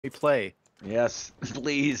We play. Yes,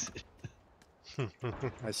 please.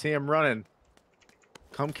 I see him running.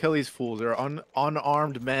 Come kill these fools. They're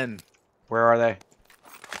unarmed men. Where are they?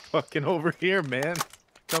 Fucking over here, man.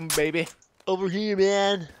 Come, baby. Over here,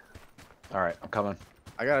 man. All right, I'm coming.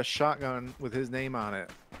 I got a shotgun with his name on it.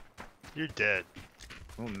 You're dead.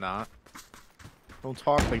 No, I'm not. Don't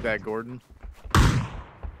talk like that, Gordon.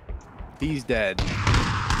 He's dead.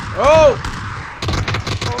 Oh!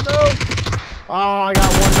 Oh no! Oh, I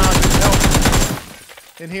got one knock.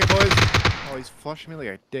 Help. In here, boys. Oh, he's flushing me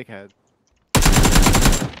like a dickhead.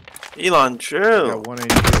 Elon, I true. got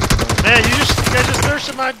 182. Man, you guys just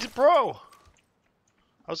thirsted my bro.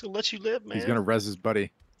 I was gonna let you live, man. He's gonna res his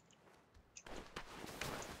buddy.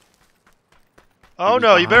 Oh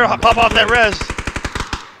no, you better pop off that res.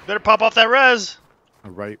 You better pop off that res.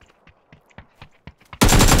 All right.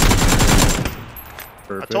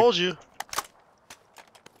 Perfect. I told you.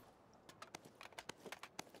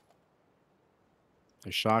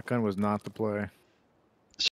 The shotgun was not the play.